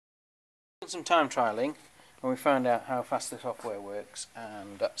some time trialing and we found out how fast the software works,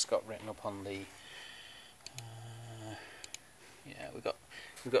 and that's got written up on the yeah, we've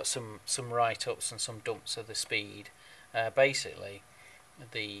got some write-ups and some dumps of the speed. Basically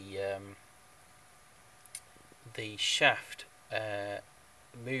the shaft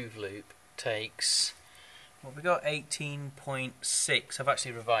move loop takes, well, we got 18.6. I've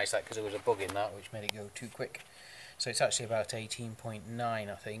actually revised that because there was a bug in that which made it go too quick, so it's actually about 18.9,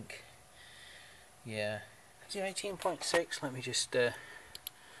 I think. Yeah, is it 18.6? Let me just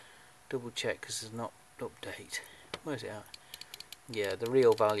double check because there's not update. Where's it at? Yeah, the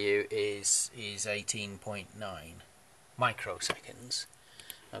real value is 18.9 microseconds.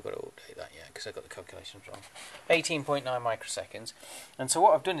 I've got to update that, yeah, because I've got the calculations wrong. 18.9 microseconds. And so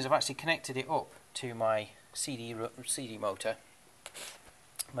what I've done is I've actually connected it up to my CD motor,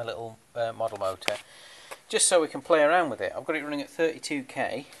 my little model motor, just so we can play around with it. I've got it running at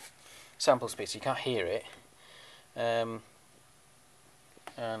 32k sample speed, so you can't hear it.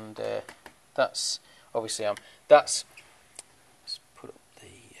 That's obviously let's put up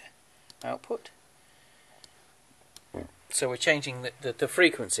the output. So we're changing the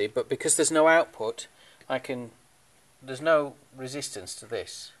frequency, but because there's no output, there's no resistance to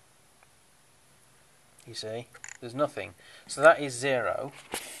this. You see, there's nothing. So that is 0.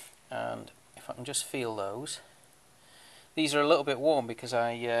 And if I can just feel those, these are a little bit warm because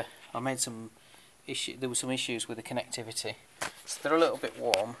I made some issue. There were some issues with the connectivity, so they're a little bit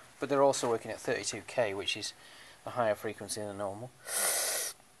warm, but they're also working at 32k, which is a higher frequency than normal.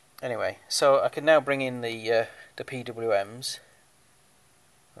 Anyway, so I can now bring in the PWMs,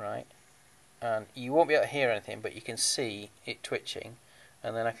 right, and you won't be able to hear anything, but you can see it twitching,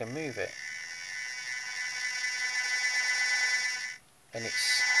 and then I can move it, and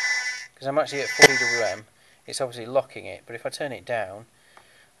it's, because I'm actually at 4 PWM, it's obviously locking it, but if I turn it down,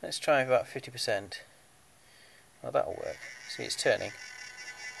 let's try about 50%, well, that'll work. See, it's turning.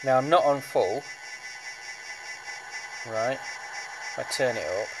 Now I'm not on full, right, if I turn it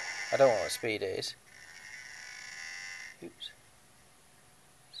up, I don't know what the speed is. Oops.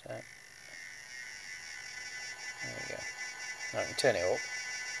 So there we go. Now I can turn it up.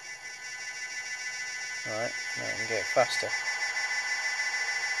 Right, now I can go faster.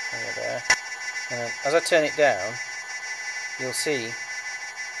 There. And then as I turn it down, you'll see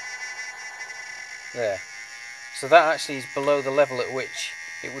there. So that actually is below the level at which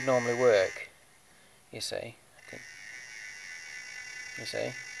it would normally work. You see? You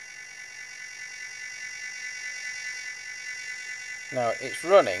see? Now it's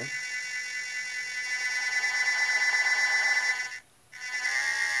running,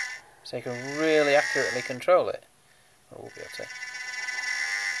 so you can really accurately control it. Oh, we'll be able to.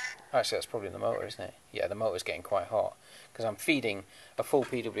 Actually, that's probably the motor, isn't it? Yeah, the motor's getting quite hot because I'm feeding a full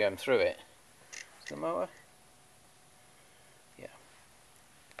PWM through it. Is the motor? Yeah.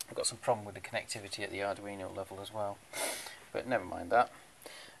 I've got some problem with the connectivity at the Arduino level as well, but never mind that.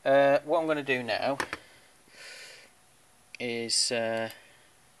 What I'm going to do now is, I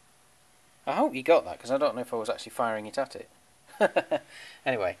hope you got that because I don't know if I was actually firing it at it.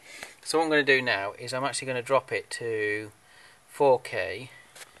 Anyway, so what I'm going to do now is I'm actually going to drop it to 4K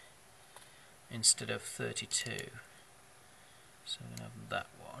instead of 32. So I'm going to have that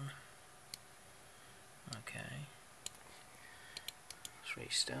one. Okay. Let's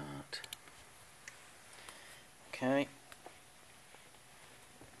restart. Okay.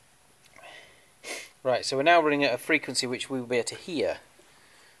 Right, so we're now running at a frequency which we will be able to hear.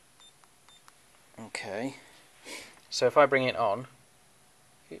 Okay. So if I bring it on,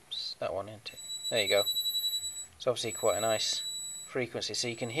 oops, that one into it. There you go. It's obviously quite a nice frequency, so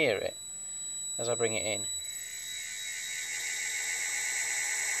you can hear it as I bring it in.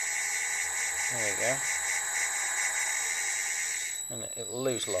 There you go. And it'll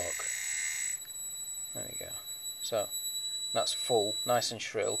lose lock. There we go. So that's full, nice and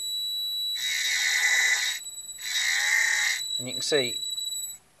shrill. And you can see,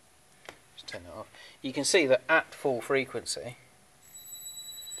 just turn that off. You can see that at full frequency,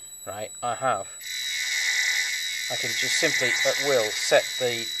 right, I can just simply at will set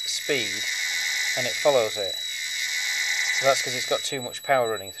the speed and it follows it. So that's because it's got too much power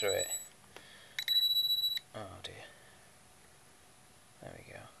running through it. Oh dear. There we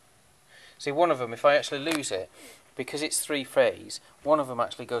go. See, one of them, if I actually lose it, because it's 3-phase, one of them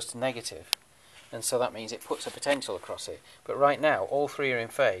actually goes to negative. And so that means it puts a potential across it. But right now, all three are in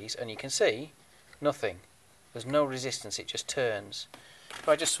phase, and you can see nothing. There's no resistance, it just turns. If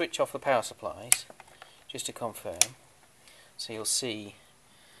I just switch off the power supplies, just to confirm, so you'll see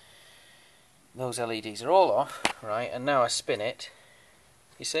those LEDs are all off, right, and now I spin it,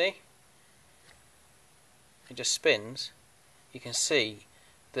 you see? it just spins, you can see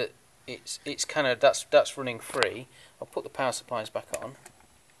that it's kind of that's running free. I'll put the power supplies back on.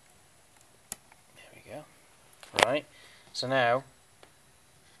 There we go. Right. So now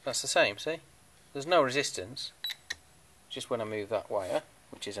that's the same. See, there's no resistance. Just when I move that wire,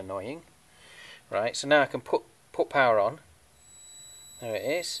 which is annoying. Right. So now I can put power on. There it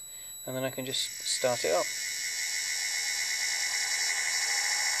is, and then I can just start it up.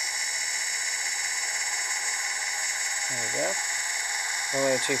 There we go. I'm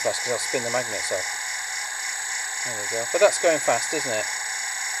going too fast because I'll spin the magnets off. There we go. But that's going fast, isn't it?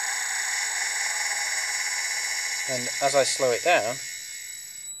 And as I slow it down,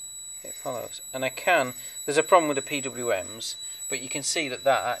 it follows. And I can, there's a problem with the PWMs, but you can see that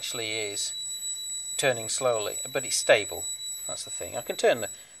that actually is turning slowly, but it's stable. That's the thing. I can turn the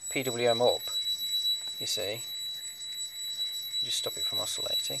PWM up, you see. Just stop it from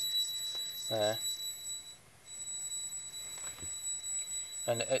oscillating. There.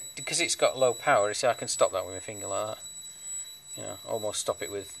 And because it's got low power, you see, I can stop that with my finger like that. You know, almost stop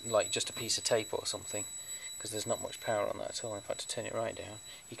it with like just a piece of tape or something, because there's not much power on that at all. In fact, to turn it right down,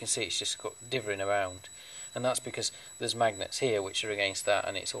 you can see it's just got dithering around, and that's because there's magnets here which are against that,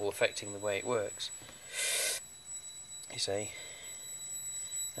 and it's all affecting the way it works. You see.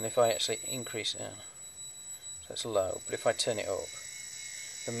 And if I actually increase it down, so it's low, but if I turn it up,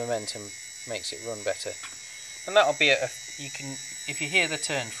 the momentum makes it run better. And that'll be you can, if you hear the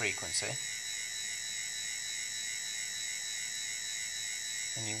turn frequency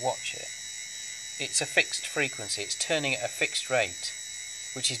and you watch it, it's a fixed frequency, it's turning at a fixed rate,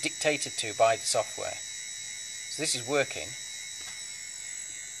 which is dictated to by the software. So this is working,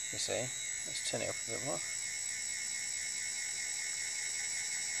 you see. Let's turn it up a bit more.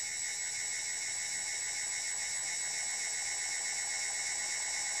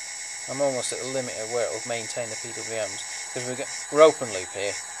 I'm almost at the limit of where it will maintain the PWMs, because we're open loop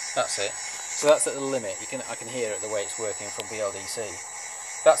here. That's it. So that's at the limit. I can hear it the way it's working from BLDC.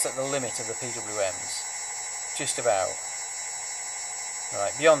 That's at the limit of the PWMs, just about.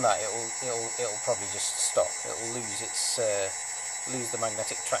 Right. Beyond that, it'll probably just stop. It'll lose the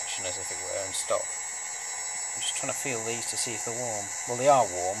magnetic traction, as if it were, and stop. I'm just trying to feel these to see if they're warm. Well, they are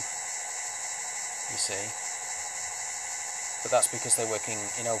warm. You see. But that's because they're working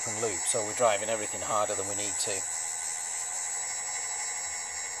in open loop, so we're driving everything harder than we need to.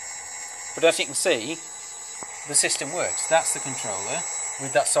 But as you can see, the system works. That's the controller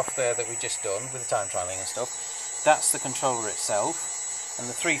with that software that we just done with the time trialing and stuff. That's the controller itself, and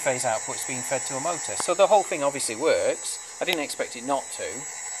the three-phase output's being fed to a motor. So the whole thing obviously works. I didn't expect it not to,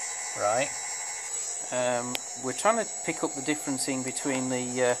 right? We're trying to pick up the differencing between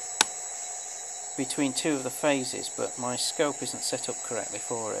two of the phases, but my scope isn't set up correctly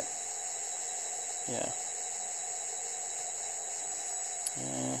for it. Yeah.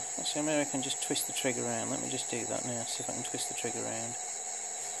 Actually, maybe I can just twist the trigger around. Let me just do that now, see if I can twist the trigger around.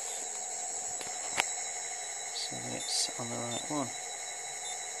 So it's on the right one.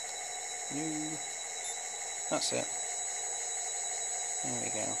 No. That's it. There we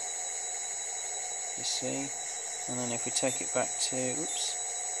go. You see? And then if we take it back to, oops.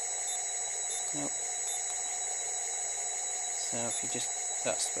 Nope. So if you just,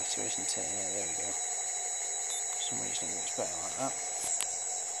 that's better, isn't it? Yeah, there we go. For some reason it works better like that.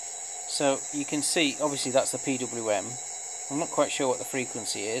 So you can see, obviously that's the PWM. I'm not quite sure what the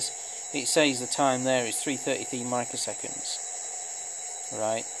frequency is. It says the time there is 333 microseconds.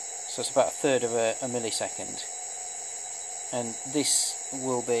 Right? So it's about a third of a millisecond. And this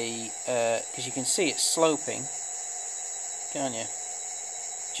will be, because you can see it's sloping, can't you?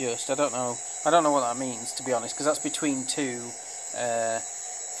 Just, I don't know what that means, to be honest, because that's between two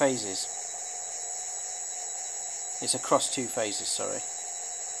phases. It's across two phases, sorry.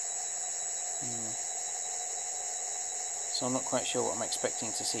 So I'm not quite sure what I'm expecting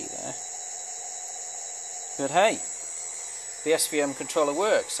to see there. But hey, the SVM controller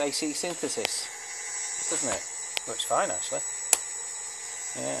works, AC synthesis, doesn't it? Works fine, actually.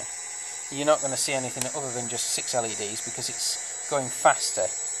 Yeah. You're not going to see anything other than just 6 LEDs because it's going faster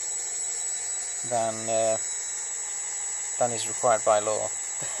than is required by law.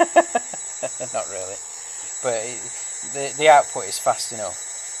 Not really, but the output is fast enough.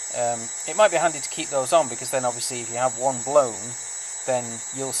 It might be handy to keep those on, because then obviously if you have one blown, then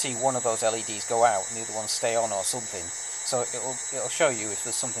you'll see one of those LEDs go out and the other one stay on or something. So it'll show you if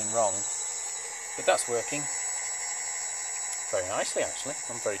there's something wrong. But that's working very nicely, actually.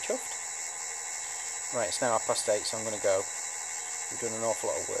 I'm very chuffed. Right, it's now 8:30, so I'm going to go. We've done an awful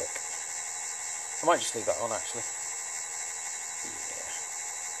lot of work. I might just leave that on, actually. Yeah.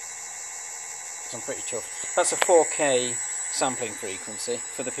 because I'm pretty chuffed. That's a 4K sampling frequency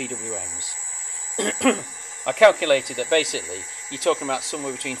for the PWMs. I calculated that basically you're talking about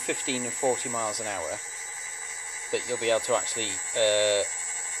somewhere between 15 and 40 miles an hour that you'll be able to actually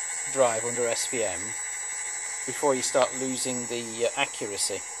drive under SVM before you start losing the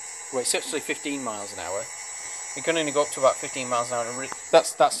accuracy. Well, it's actually 15 miles an hour. You can only go up to about 15 miles an hour.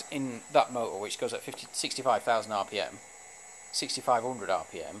 That's in that motor, which goes at 65,000 RPM, 6,500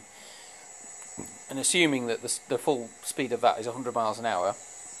 RPM. And assuming that the full speed of that is 100 miles an hour,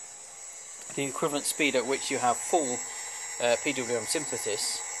 the equivalent speed at which you have full PWM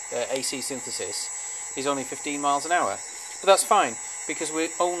synthesis, AC synthesis, is only 15 miles an hour. But that's fine, because we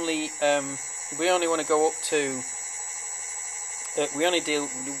only want to go up to we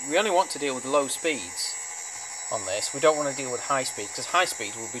only want to deal with low speeds on this. We don't want to deal with high speeds, because high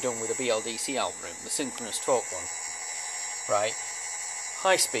speeds will be done with a BLDC algorithm, the synchronous torque one, right?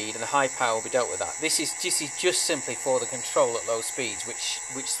 High speed and high power will be dealt with that. This is just simply for the control at low speeds, which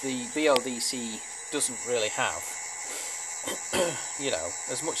the BLDC doesn't really have. You know,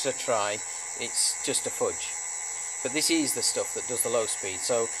 as much as I try, it's just a fudge. But this is the stuff that does the low speed.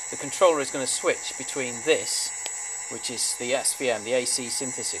 So the controller is going to switch between this, which is the SVM, the AC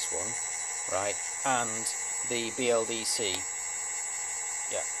synthesis one, right, and the BLDC.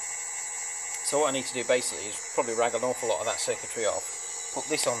 Yeah. So what I need to do basically is probably rag an awful lot of that circuitry off, put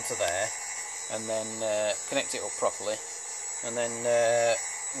this onto there, and then connect it up properly, and then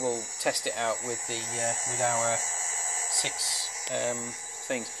we'll test it out with the with our 6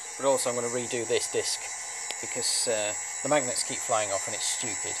 things. But also I'm going to redo this disc, because the magnets keep flying off and it's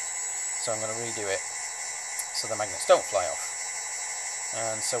stupid. So I'm going to redo it so the magnets don't fly off,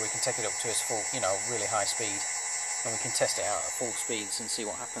 and so we can take it up to its full, you know, really high speed, and we can test it out at full speeds and see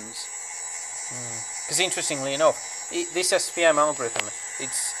what happens. Because interestingly enough, this SVM algorithm,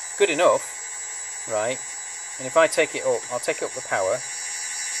 it's good enough, right? And if I take it up, I'll take up the power.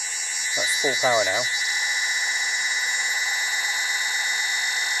 That's full power now.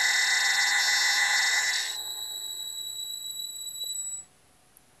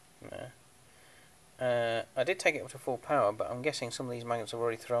 I did take it up to full power, but I'm guessing some of these magnets have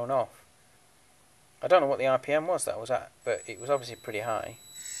already thrown off. I don't know what the RPM was that was at, but it was obviously pretty high.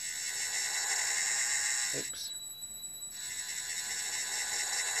 Oops.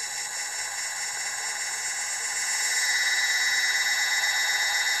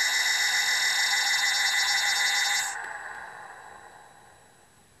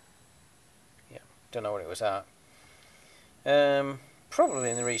 Yeah, don't know what it was at.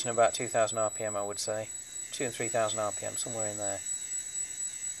 Probably in the region of about 2,000 RPM, I would say. 2,000 and 3,000 RPM, somewhere in there.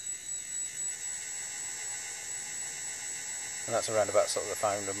 And that's around about sort of the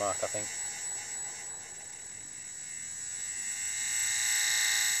 500 mark, I think.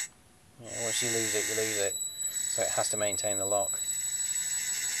 Yeah, once you lose it, you lose it. So it has to maintain the lock.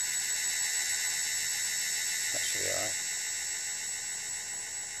 That should be alright.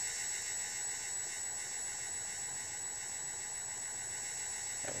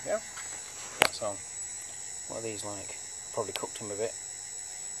 There we go. That's on. What are these like? Probably cooked them a bit.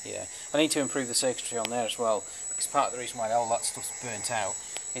 Yeah. I need to improve the circuitry on there as well, because part of the reason why all that stuff's burnt out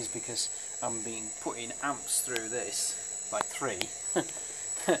is because I'm being putting amps through this, like 3.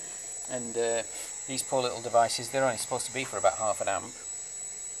 And these poor little devices, they're only supposed to be for about half an amp.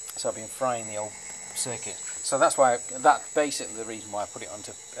 So I've been frying the old circuit. So that's why, that's basically the reason why I put it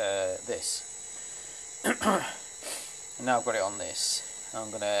onto this. And now I've got it on this, I'm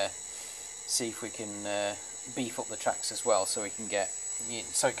going to see if we can beef up the tracks as well, so we can get,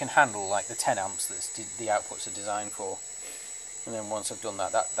 so it can handle like the 10 amps that the outputs are designed for. And then once I've done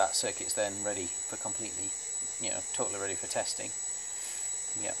that, that circuit's then ready for completely, you know, totally ready for testing.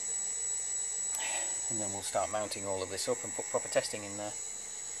 Yeah. And then we'll start mounting all of this up and put proper testing in there.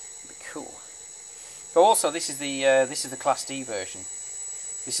 It'll be cool. But also, this is the Class D version.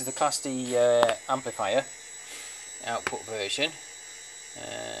 This is the Class D amplifier output version,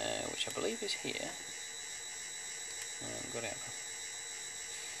 which I believe is here. Got it.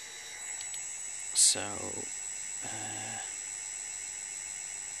 So there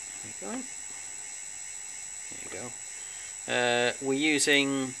we go. There you go. We're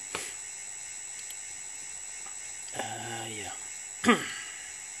using yeah.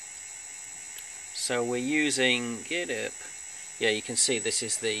 So we're using, get up. Yeah, you can see this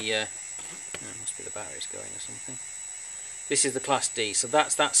is the must be the batteries going or something. This is the Class D, so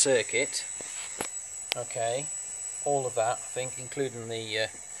that's that circuit. Okay, all of that, I think, including the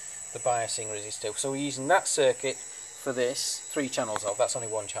biasing resistor. So we're using that circuit for this, 3 channels of. That's only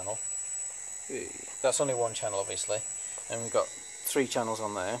 1 channel. That's only 1 channel, obviously, and we've got 3 channels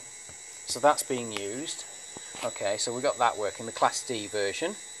on there. So that's being used. Okay, so we got that working, the Class D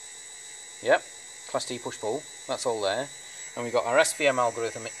version. Yep, Class D push-pull, that's all there. And we've got our SVM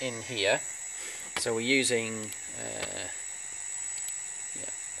algorithm in here. So we're using, yeah,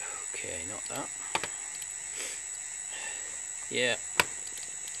 okay, not that. Yeah.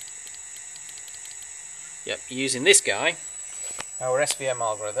 Yep, using this guy, our SVM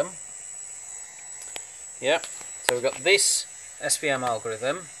algorithm. Yep, so we've got this SVM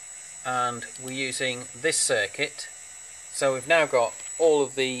algorithm, and we're using this circuit. So we've now got all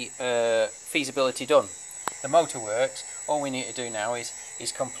of the feasibility done. The motor works. All we need to do now is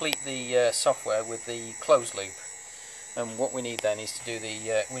complete the software with the closed loop. And what we need then is to do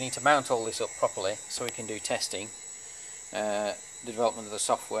the we need to mount all this up properly so we can do testing, the development of the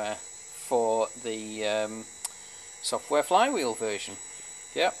software for the software flywheel version.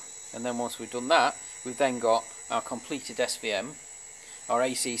 Yep. And then once we've done that, we've then got our completed SVM, our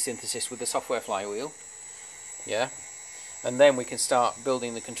AC synthesis with the software flywheel. Yeah. And then we can start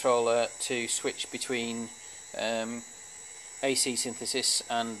building the controller to switch between AC synthesis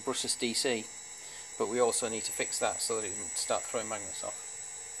and brushless DC. But we also need to fix that so that it doesn't start throwing magnets off.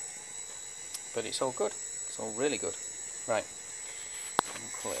 But it's all good. It's all really good. Right.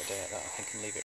 I'll call it a day at that. I think I can leave it.